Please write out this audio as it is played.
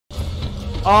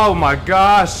Oh my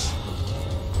gosh.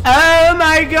 Oh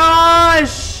my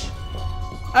gosh.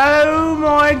 Oh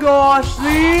my gosh.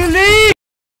 Lily.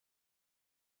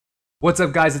 What's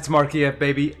up guys, it's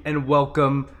Markyfbaby and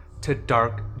welcome to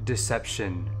Dark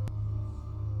Deception.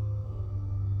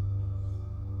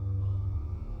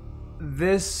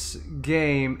 This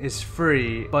game is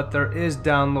free, but there is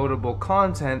downloadable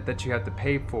content that you have to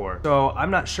pay for. So I'm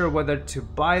not sure whether to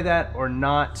buy that or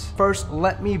not. First,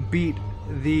 let me beat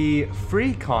the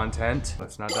free content.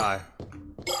 Let's not die.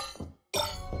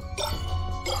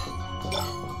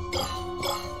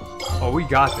 Oh, we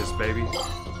got this, baby.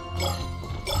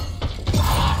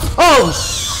 Oh,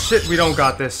 shit, we don't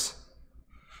got this.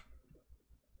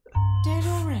 Dead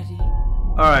already?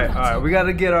 Alright, we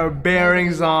gotta get our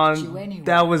bearings on.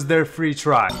 That was their free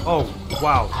try. Oh,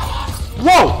 wow.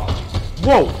 Whoa!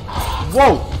 Whoa!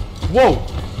 Whoa! Whoa!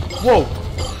 Whoa!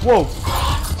 Whoa!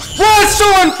 Whoa, it's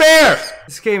so unfair!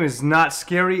 This game is not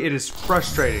scary, it is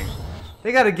frustrating.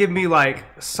 They gotta give me, like,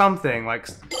 something, like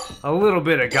a little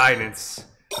bit of guidance.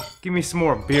 Give me some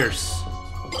more beers.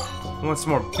 I want some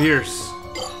more beers.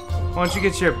 Why don't you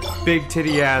get your big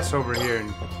titty ass over here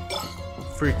and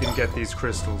freaking get these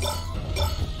crystals.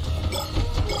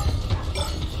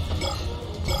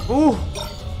 Ooh!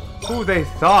 Ooh, they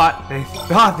thought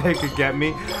they could get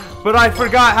me, but I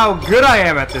forgot how good I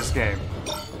am at this game.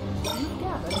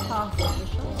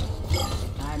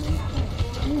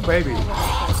 Ooh, baby.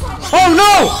 Oh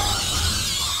no!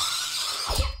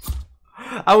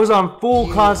 I was on full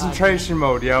concentration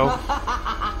mode, yo.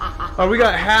 Oh, we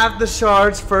got half the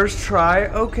shards first try.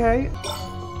 Okay.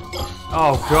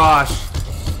 Oh gosh.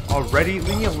 Already?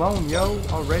 Leave me alone, yo.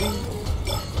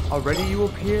 Already you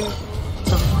appear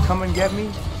to come and get me?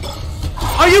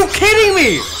 Are you kidding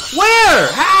me?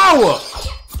 Where? How?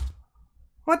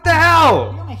 What the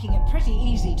hell? You're making it pretty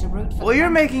easy to root for. Well, you're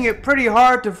making it pretty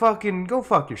hard to fucking go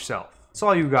fuck yourself. That's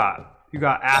all you got. You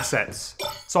got assets.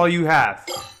 That's all you have.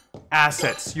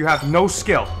 Assets. You have no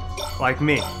skill. Like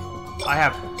me.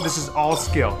 This is all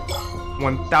skill.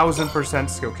 1000%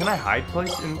 skill. Can I hide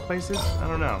in places? I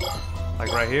don't know.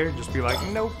 Like right here? Just be like,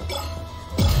 nope.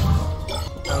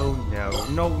 Oh no.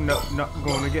 No, not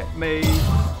gonna get me.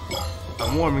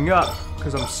 I'm warming up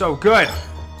because I'm so good.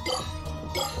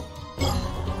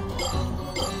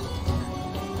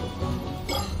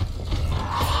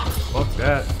 Fuck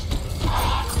that.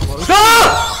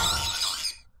 Ah!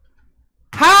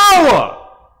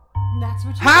 How? That's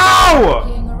what How?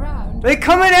 They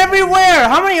come in everywhere!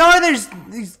 How many are there,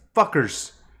 these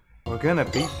fuckers? We're gonna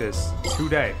beat this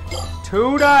today.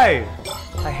 Today!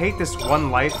 I hate this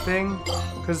one life thing,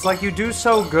 because like you do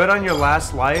so good on your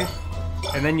last life,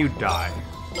 and then you die.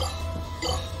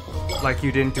 Like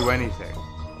you didn't do anything.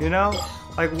 You know?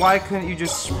 Like why couldn't you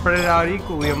just spread it out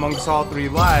equally amongst all 3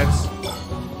 lives,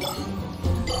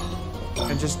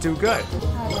 and just do good?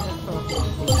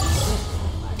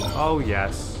 Oh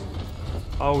yes.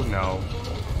 Oh no.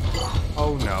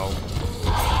 Oh no.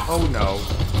 Oh no.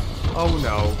 Oh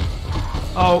no.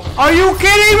 Oh, are you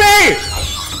kidding me?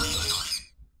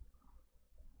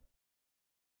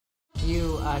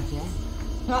 You are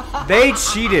dead. They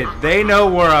cheated. They know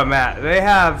where I'm at. They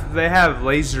have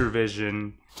laser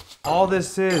vision. All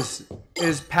this is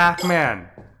Pac-Man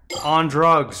on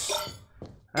drugs.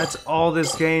 That's all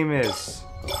this game is.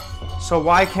 So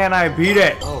why can't I beat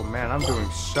it? Oh man, I'm doing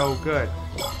so good.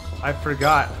 I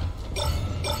forgot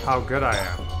how good I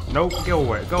am. Nope, go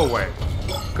away, go away.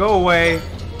 Go away.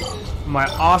 My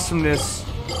awesomeness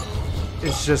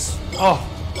is just, oh,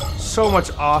 so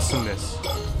much awesomeness.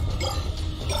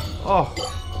 Oh,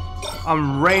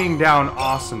 I'm raining down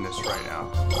awesomeness right now.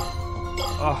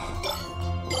 Oh,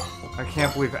 I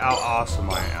can't believe how awesome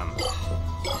I am.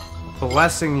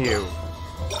 Blessing you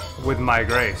with my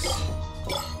grace.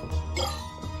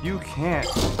 You can't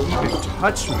even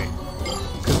touch me.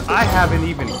 Because I haven't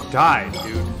even died,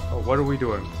 dude. Oh, what are we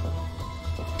doing?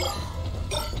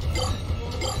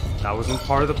 That wasn't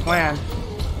part of the plan.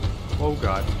 Oh,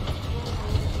 God.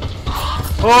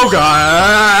 Oh,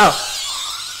 God!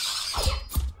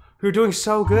 We were doing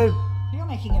so good. You're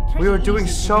making it pretty We were doing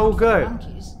easy so good.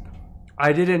 monkeys.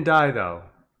 I didn't die, though.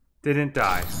 Didn't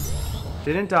die.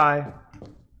 Didn't die.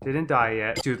 Didn't die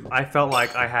yet. Dude, I felt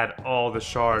like I had all the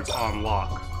shards on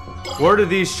lock. Where do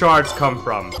these shards come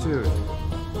from? Dude.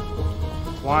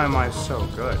 Why am I so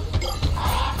good?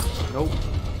 Nope.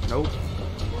 Nope.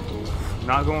 Oof.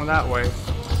 Not going that way.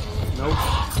 Nope.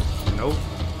 Nope.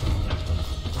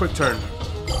 Quick turn.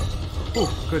 Ooh,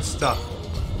 good stuff.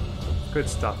 Good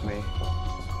stuff, me.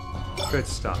 Good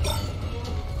stuff.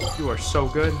 You are so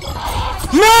good.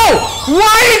 No!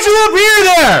 Why did you appear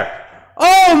there?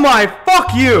 Oh my,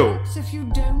 fuck you! If you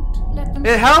don't let them.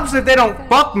 It helps if they don't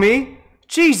fuck me.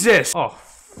 Jesus. Oh,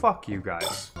 fuck you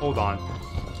guys. Hold on.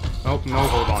 Nope, no,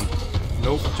 hold on.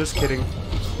 Nope, just kidding.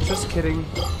 Just kidding.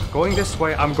 Going this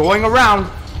way. I'm going around.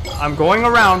 I'm going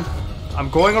around. I'm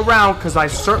going around because I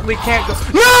certainly can't go.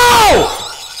 No!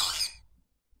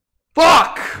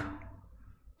 Fuck!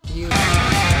 You.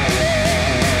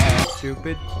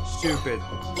 Stupid, stupid,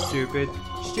 stupid,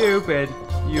 stupid.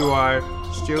 You are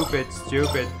stupid,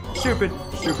 stupid, stupid,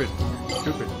 stupid,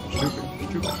 stupid,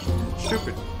 stupid,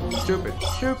 stupid, stupid,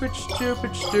 stupid, stupid,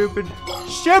 stupid, stupid,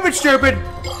 stupid, stupid.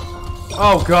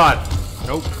 Oh God.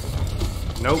 Nope.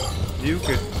 Nope. You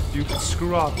could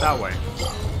screw off that way.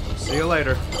 See you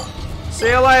later. See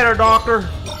you later, doctor.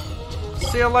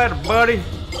 See you later, buddy.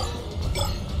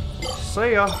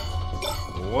 See ya.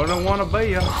 Wouldn't wanna be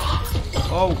ya.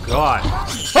 Oh God.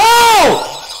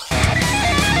 Oh!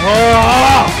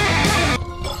 Oh!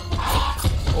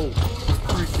 Oh,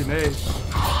 freaking A.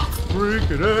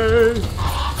 Freaking A.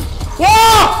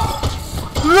 Whoa!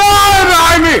 Run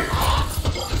behind me!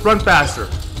 Run faster.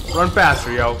 Run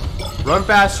faster, yo. Run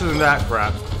faster than that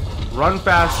crap. Run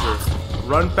faster.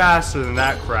 Run faster than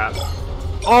that crap.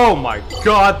 Oh my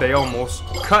God, they almost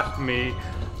cut me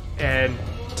and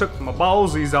took my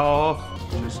ballsies off.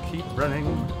 Just keep running.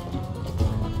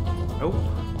 Nope,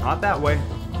 not that way.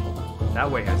 That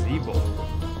way has evil.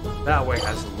 That way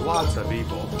has lots of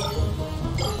evil.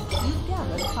 You've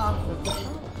gathered half of the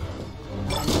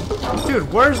time.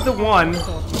 Dude, where's the one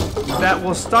that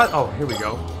will stun? Oh, here we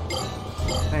go.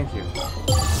 Thank you.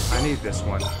 I need this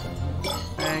one.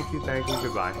 Thank you,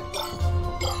 goodbye.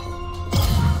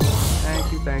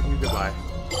 Thank you, goodbye.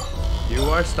 You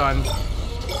are stunned.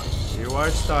 You are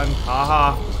stunned.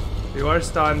 Haha. You are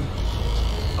stunned.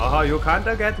 Haha, you can't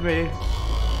get me.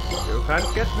 You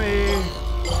can't get me.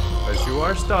 Because you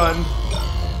are stunned.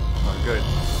 Oh, good.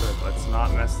 Good. Let's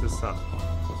not mess this up.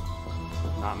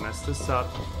 Not mess this up.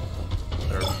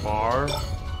 They're far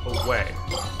away.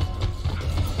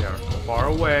 They are far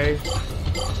away.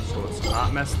 So let's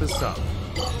not mess this up.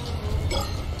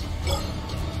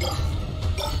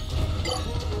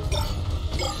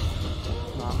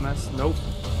 Not mess. Nope.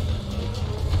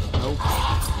 Nope.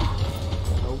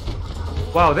 Nope.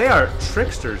 Wow, they are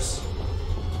tricksters.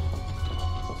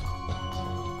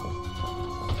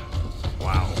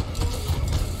 Wow.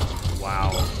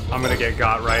 Wow. I'm gonna get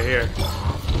got right here.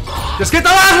 Just get the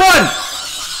last one!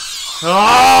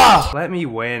 Ah! Let me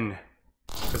win.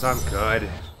 Cause I'm good.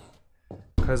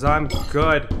 Cause I'm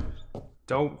good.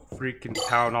 Don't freaking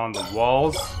pound on the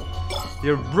walls.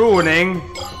 You're ruining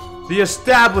the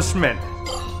establishment.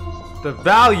 The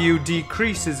value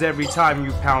decreases every time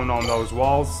you pound on those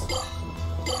walls.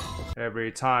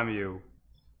 Every time you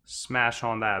smash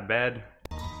on that bed.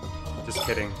 Just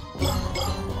kidding.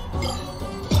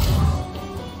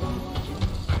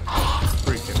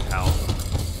 Freaking hell.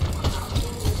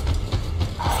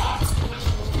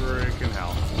 Freaking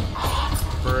hell.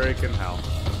 Freaking hell.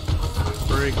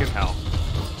 Freaking hell.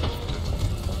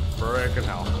 Freaking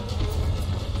hell.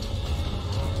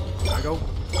 Can I go?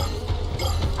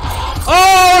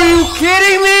 Oh, are you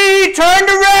kidding me? He turned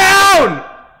around!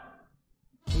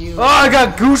 Oh, I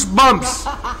got goosebumps.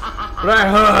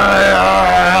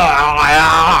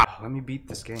 Let me beat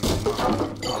this game. Come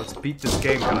on, let's beat this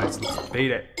game, guys. Let's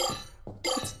beat it.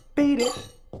 Let's beat it.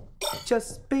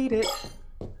 Just beat it.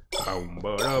 Boom,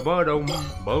 ba-da, ba-dum,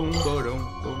 boom, ba-dum,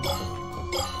 boom.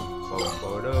 Boom,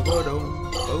 ba-da,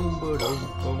 ba-dum, boom, ba-dum,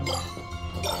 boom.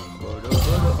 Boom, ba-da,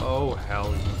 ba-da. Oh,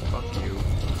 hell, fuck you.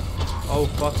 Oh,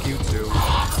 fuck you too.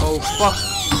 Oh, fuck.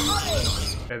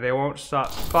 And they won't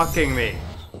stop fucking me.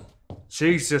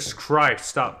 Jesus Christ,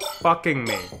 stop fucking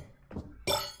me.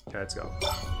 Okay, let's go.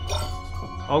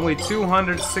 Only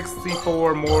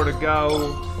 264 more to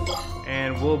go.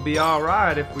 And we'll be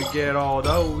alright if we get all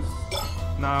those.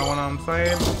 Know what I'm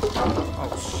saying?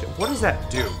 Oh shit, what does that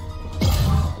do?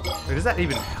 Wait, does that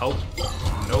even help?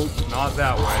 Nope, not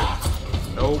that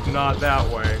way. Nope, not that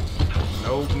way.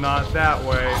 Nope, not that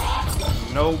way.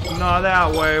 Nope, not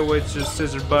that way, which is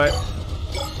scissor butt.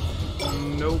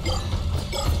 Nope.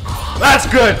 That's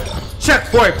good!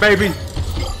 Checkpoint, baby!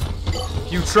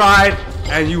 You tried,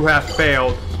 and you have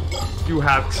failed. You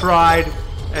have tried,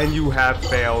 and you have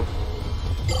failed.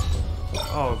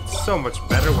 Oh, it's so much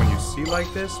better when you see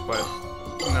like this, but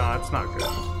no, it's not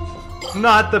good.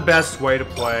 Not the best way to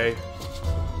play.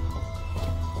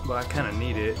 But I kind of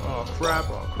need it. Oh crap,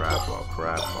 oh crap, oh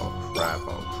crap, oh crap,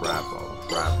 oh crap, oh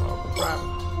crap, oh crap.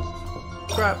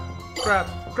 Crap, crap,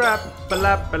 crap,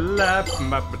 balap, balap,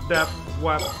 mapadap,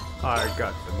 wap. I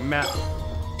got the map.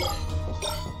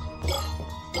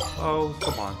 Oh,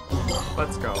 come on.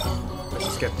 Let's go. Let's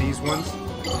just get these ones.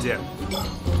 Dip.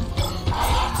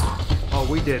 Oh,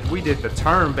 we did the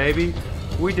turn, baby.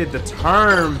 We did the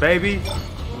turn, baby.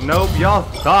 Nope, y'all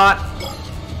thought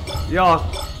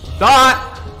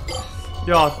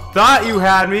you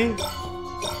had me.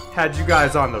 Had you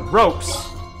guys on the ropes.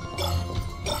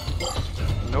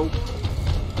 Nope.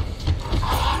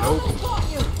 Nope.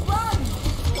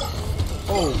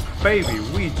 Oh, baby,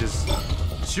 we just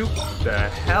juked the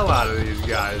hell out of these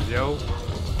guys, yo.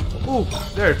 Ooh,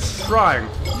 they're trying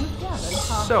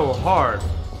so hard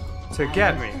to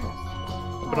get me.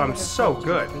 But I'm so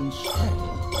good.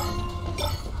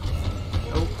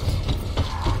 Nope.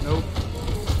 Nope.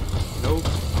 Nope.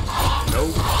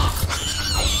 Nope.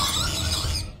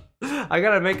 I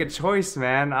gotta make a choice,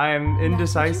 man. I am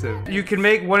indecisive. You can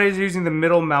make one is using the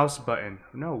middle mouse button.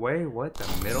 No way, what? The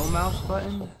middle mouse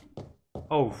button?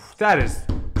 Oh, that is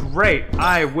great.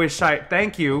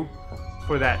 Thank you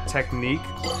for that technique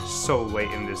so late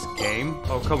in this game.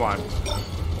 Oh, come on.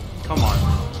 Come on.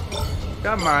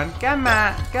 Come on, come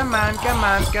on, come on, come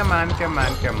on, come on, come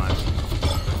on, come on.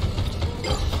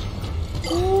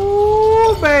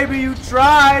 Ooh, baby, you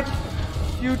tried.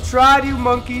 You tried, you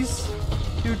monkeys.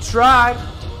 You tried.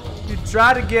 You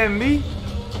tried to get me,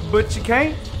 but you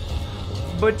can't.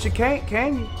 But you can't,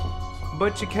 can you?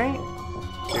 But you can't.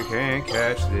 You can't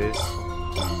catch this.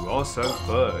 You all suck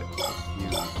butt. You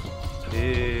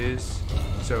is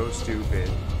so stupid.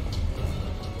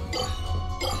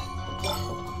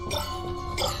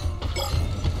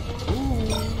 Ooh,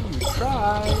 you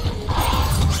tried.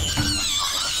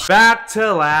 Back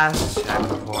to last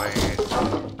checkpoint.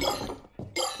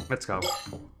 Let's go.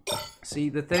 See,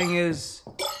 the thing is,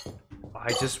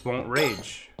 I just won't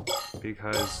rage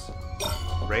because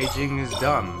raging is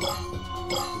dumb.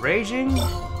 Raging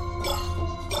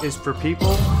is for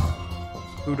people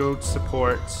who don't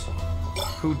support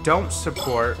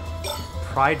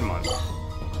Pride Month.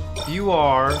 You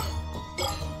are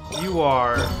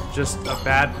just a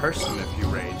bad person if you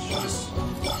rage. You just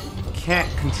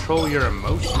can't control your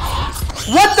emotions.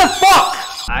 What the fuck?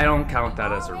 I don't count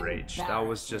that as a rage. That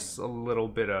was just a little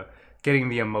bit of getting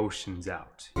the emotions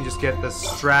out. You just get the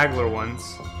straggler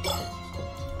ones.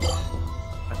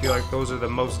 I feel like those are the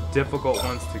most difficult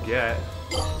ones to get.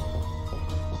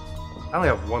 I only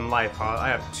have one life, huh? I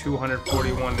have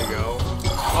 241 to go.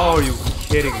 Oh, are you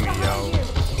kidding me, yo?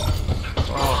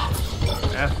 Oh,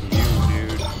 F you,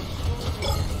 dude.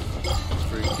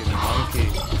 Freaking monkey.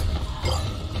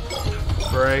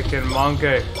 Freaking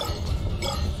monkey.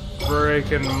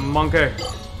 Freaking monkey.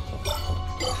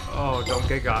 Oh, don't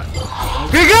get got.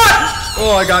 Don't get got!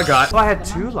 Oh, I got. Well, I had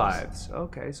 2 lives.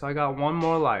 Okay, so I got 1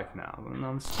 more life now. And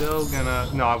I'm still gonna...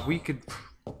 No, we could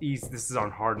ease... This is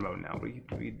on hard mode now. We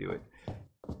could do it.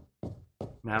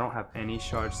 And I don't have any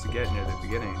shards to get near the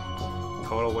beginning.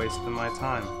 Total waste of my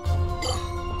time.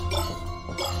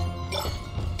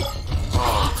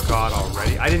 Oh, God,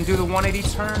 already. I didn't do the 180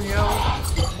 turn, yo.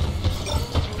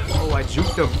 Oh, I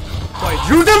juked him. Oh, I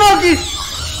juked the monkey!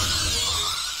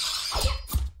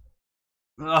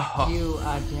 Oh, You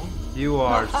are dead. you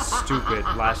are stupid.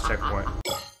 Last checkpoint.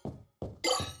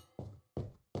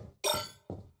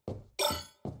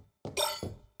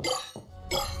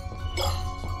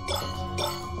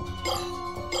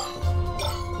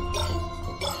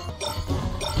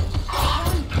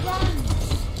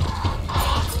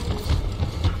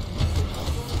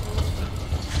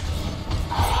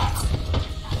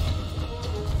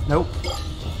 Nope.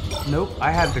 Nope.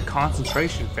 I have the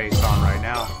concentration face on right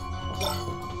now.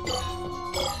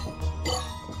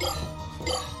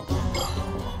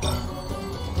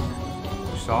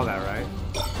 You saw that, right?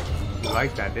 You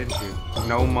liked that, didn't you?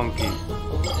 No monkey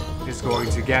is going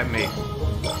to get me.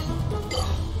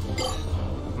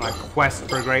 My quest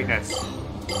for greatness.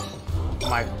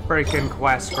 My freaking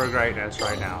quest for greatness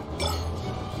right now.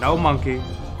 No monkey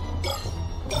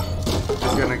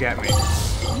is gonna get me.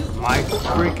 My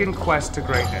freaking quest to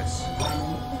greatness.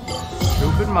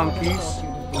 Stupid monkeys.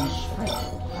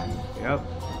 Yep.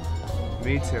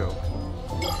 Me too.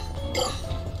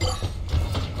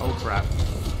 Oh crap.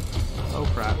 Oh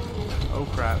crap. Oh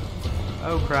crap.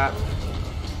 Oh crap.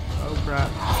 Oh crap.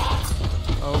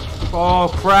 Oh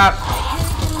crap.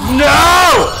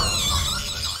 No!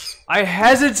 I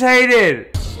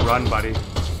hesitated! Run, buddy.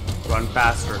 Run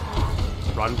faster.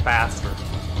 Run faster.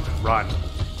 Run.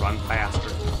 Run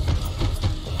faster.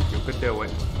 You could do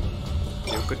it.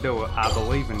 You could do it. I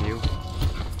believe in you.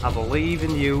 I believe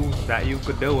in you that you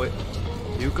could do it.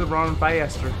 You could run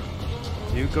faster.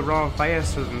 You could run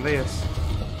faster than this.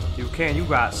 You can. You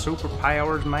got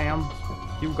superpowers, ma'am.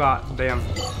 You got them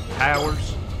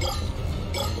powers.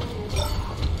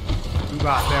 You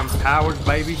got them powers,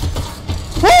 baby.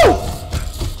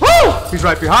 He's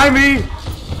right behind me!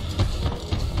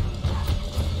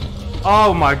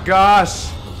 Oh my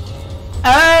gosh!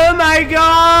 Oh my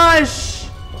gosh!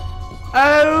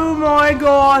 Oh my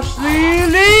gosh!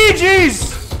 Billie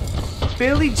Jeez!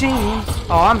 Billie Jean?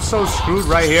 Oh, I'm so screwed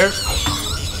right here.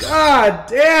 God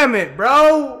damn it,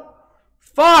 bro!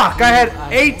 Fuck! I had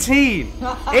 18!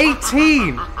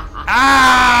 18!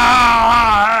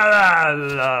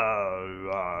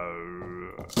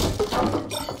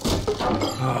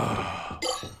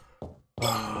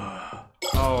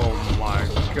 Oh my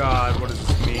god, what does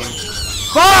this mean?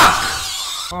 Fuck!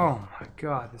 Oh my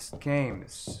god, this game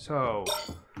is so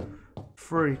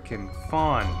freaking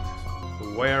fun.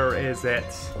 Where is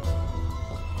it?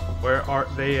 Where are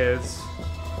they is?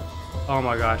 Oh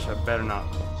my gosh, I better not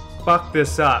fuck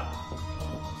this up.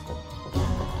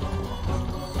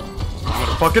 I'm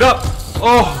gonna fuck it up!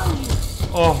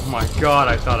 Oh my god,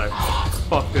 I thought I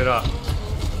fucked it up.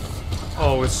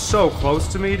 Oh, it's so close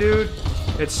to me, dude.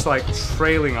 It's like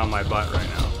trailing on my butt right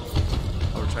now.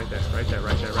 Oh, it's right there, right there,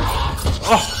 right there, right there.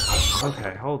 Oh!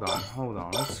 Okay, hold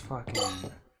on. Let's fucking...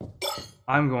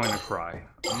 I'm going to cry.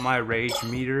 My rage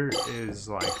meter is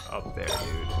like up there,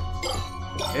 dude.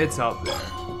 It's up there.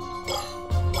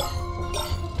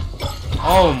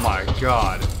 Oh my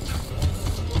god.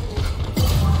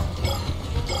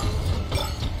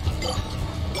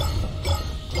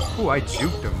 Ooh, I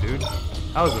juked him, dude.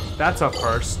 That's a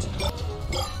first.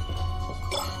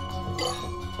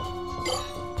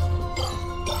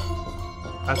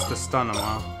 That's to stun him,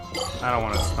 huh? I don't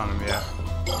want to stun him yet.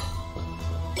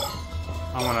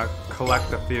 I want to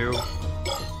collect a few.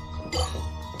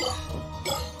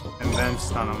 And then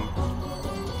stun him.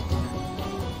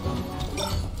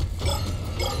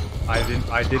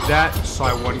 I did that so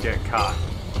I wouldn't get caught.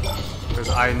 Because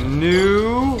I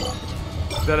knew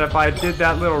that if I did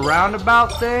that little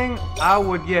roundabout thing, I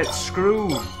would get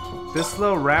screwed. This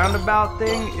little roundabout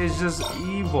thing is just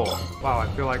evil. Wow, I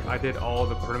feel like I did all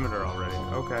the perimeter already.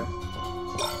 Okay.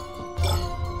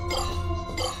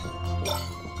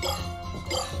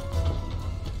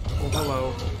 Oh,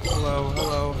 hello. Hello,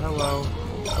 hello, hello.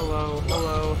 Hello,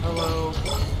 hello, hello.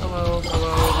 Hello,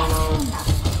 hello, hello.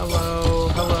 Hello,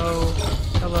 hello.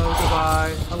 Hello,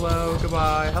 goodbye. Hello,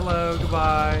 goodbye. Hello,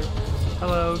 goodbye.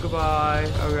 Hello, goodbye.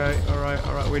 Okay,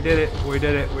 alright. We did it.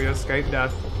 We escaped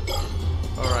death.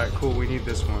 Alright, cool. We need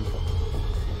this one.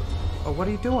 Oh, what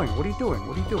are you doing?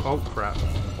 Oh, crap.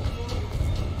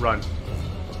 Run.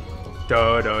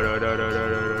 Oh,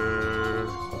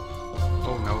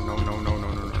 no.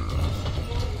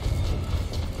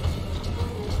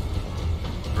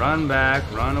 Run back,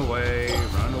 run away,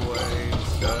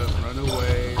 stuff, run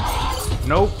away.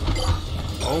 Nope.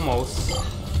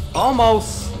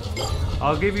 Almost.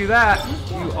 I'll give you that.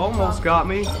 You almost got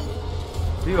me.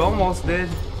 You almost did.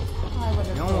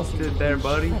 You almost did there,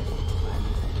 buddy.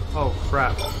 Oh,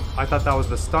 crap. I thought that was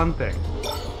the stun thing.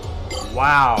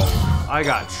 Wow. I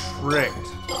got tricked.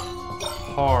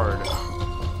 Hard.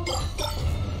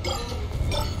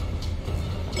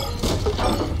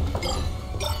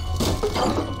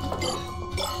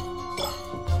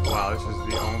 Wow, this is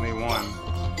the only one.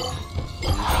 You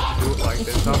have to do it like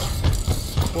this, huh?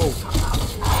 Whoa.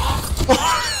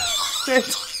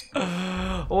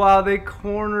 Wow, they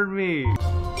cornered me.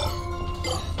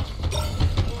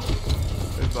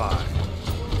 Goodbye.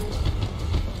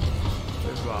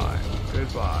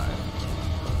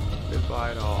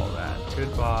 Goodbye to all that.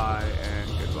 Goodbye and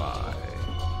goodbye.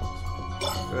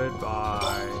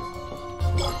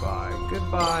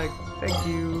 Goodbye. Thank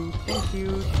you.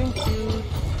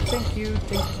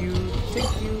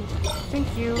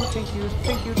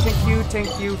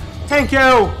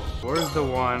 Where's the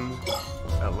one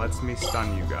that lets me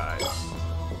stun you guys?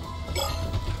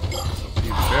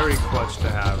 Be very clutch to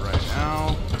have right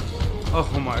now. Oh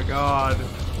my god.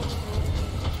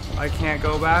 I can't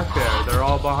go back there. They're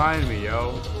all behind me,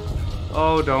 yo.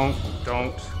 Oh, don't.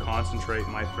 Concentrate,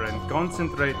 my friend.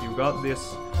 Concentrate. You got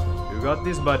this. You got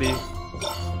this, buddy.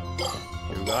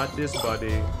 You got this,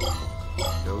 buddy.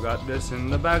 You got this in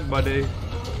the bag, buddy.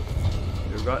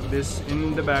 You got this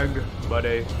in the bag,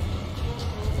 buddy.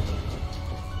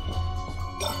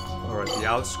 Alright, the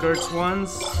outskirts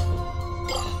ones.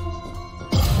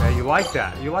 Yeah, you like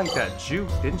that. You like that juke,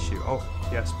 didn't you? Oh,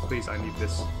 yes, please, I need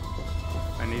this.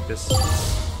 I need this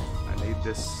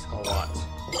a lot.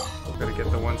 Gotta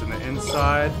get the ones in the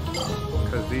inside,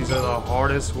 because these are the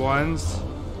hardest ones.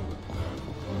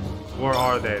 Where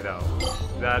are they, though?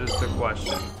 That is the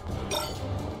question.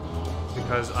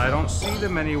 Because I don't see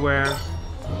them anywhere,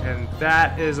 and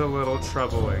that is a little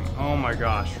troubling. Oh my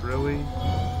gosh, really?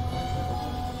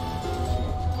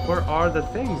 Where are the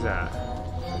things at?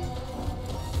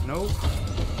 Nope.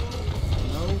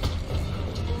 Nope.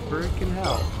 Freaking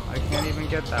hell. I can't even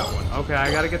get that one. Okay,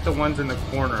 I gotta get the ones in the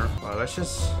corner. Well, let's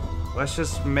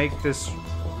just make this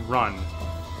run.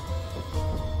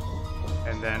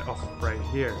 And then, oh, right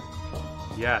here.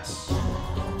 Yes.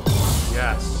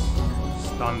 Yes.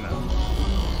 Stun them.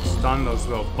 Stun those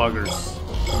little buggers.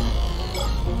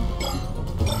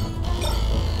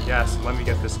 Yes, let me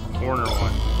get this corner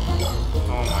one.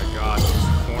 Oh my god, this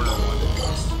corner one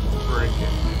is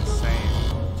freaking insane.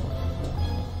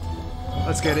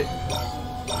 Let's get it.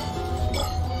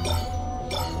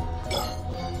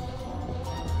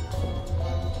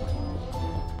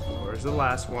 Where's the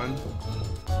last one?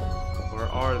 Where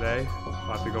are they?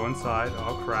 About to go inside.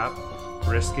 Oh crap.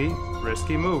 Risky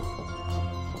move.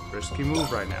 Risky move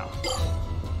right now.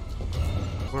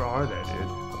 Where are they, dude?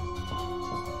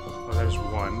 Oh, there's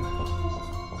one.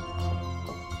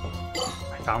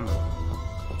 I found them.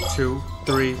 2,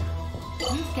 3.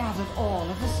 You've gathered all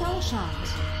of the soul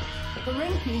shards. The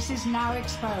ring piece is now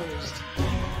exposed.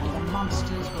 And the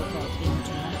monsters will get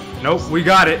into it. Nope, we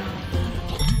got it.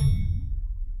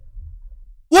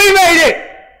 We made it!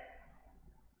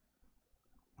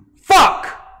 Fuck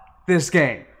this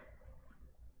game.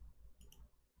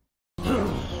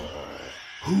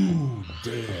 Who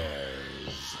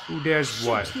dares? Who dares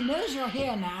what? He knows you're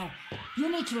here now.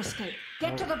 You need to escape.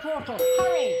 Get to the portal.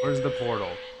 Hurry! Where's the portal?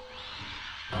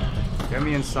 Get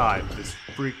me inside this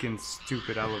freaking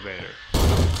stupid elevator.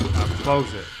 Now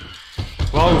close it.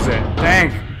 Close it.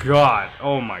 Thank God.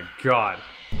 Oh my God.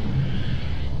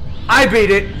 I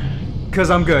beat it. Because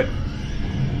I'm good.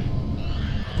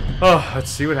 Oh, let's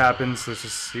see what happens. Let's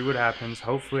just see what happens.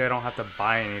 Hopefully I don't have to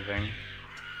buy anything.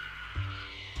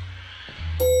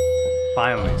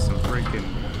 Finally, some freaking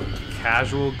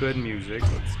casual good music.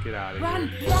 Let's get out of here. Run!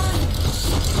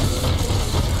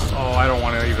 Oh, I don't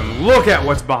want to even look at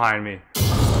what's behind me.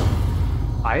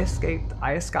 I escaped.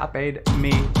 I escaped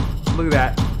me. Look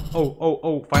at that.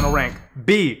 Oh, final rank.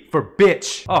 B for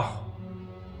bitch. Oh.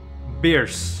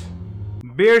 Bierce.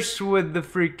 Bierce with the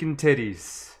freaking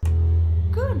titties.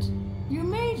 Good. You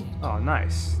made it. Oh,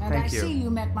 nice. And Thank I you. see you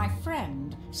met my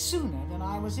friend sooner than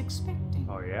I was expecting.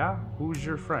 Oh, yeah? Who's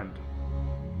your friend?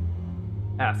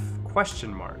 F.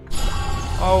 Question mark.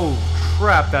 Oh,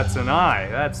 crap. That's an I.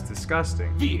 That's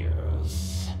disgusting.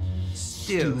 Fierce.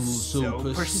 Still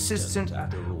so persistent.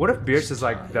 What if Bierce is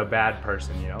like the bad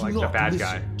person, you know? Like the bad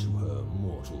guy. To her,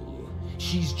 mortal.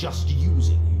 She's just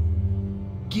using you.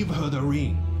 Give her the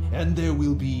ring, and there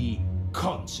will be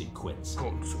consequences.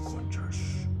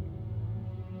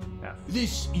 F.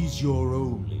 This is your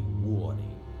only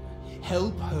warning.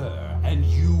 Help her, and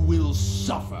you will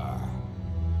suffer.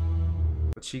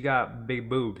 But she got big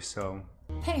boobs, so.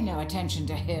 Pay no attention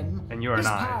to him. And you are His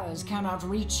not. powers cannot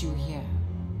reach you here.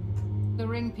 The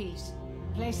ring piece.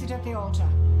 Place it at the altar.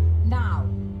 Now.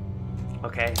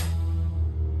 Okay.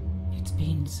 It's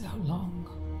been so long.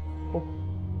 Oh.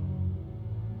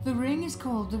 The ring is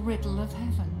called the Riddle of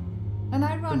Heaven. An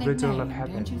ironic Riddle name, of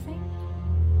Heaven. don't you think?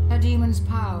 A demon's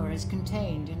power is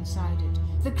contained inside it.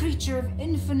 The creature of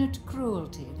infinite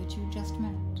cruelty that you just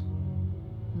met.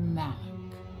 Malik.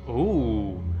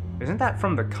 Ooh. Isn't that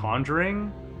from The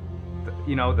Conjuring?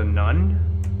 You know, the nun?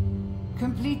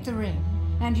 Complete the ring,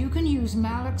 and you can use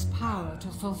Malik's power to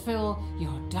fulfill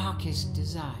your darkest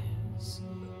desires.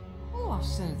 Or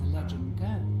so the legend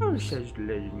goes. Oh, so the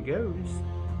legend goes.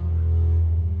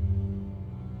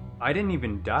 I didn't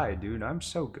even die, dude. I'm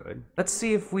so good. Let's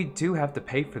see if we do have to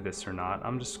pay for this or not.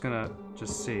 I'm just gonna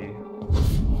see.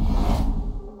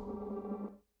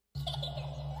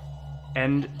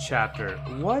 End chapter.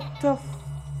 What the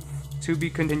to be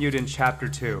continued in chapter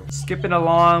 2. Skipping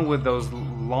along with those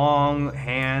long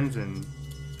hands and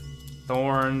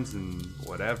thorns and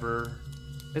whatever.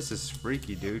 This is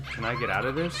freaky, dude. Can I get out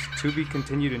of this? To be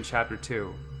continued in chapter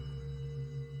 2.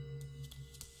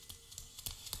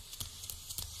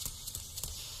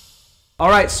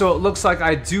 Alright, so it looks like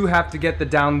I do have to get the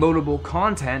downloadable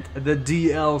content, the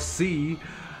DLC,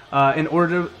 in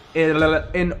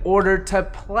order to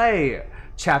play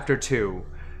Chapter 2.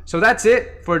 So that's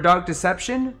it for Dark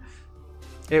Deception.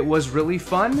 It was really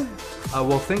fun.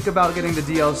 We'll think about getting the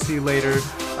DLC later.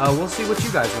 We'll see what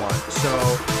you guys want. So,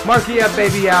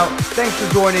 Markyfbaby out. Thanks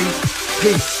for joining.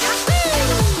 Peace.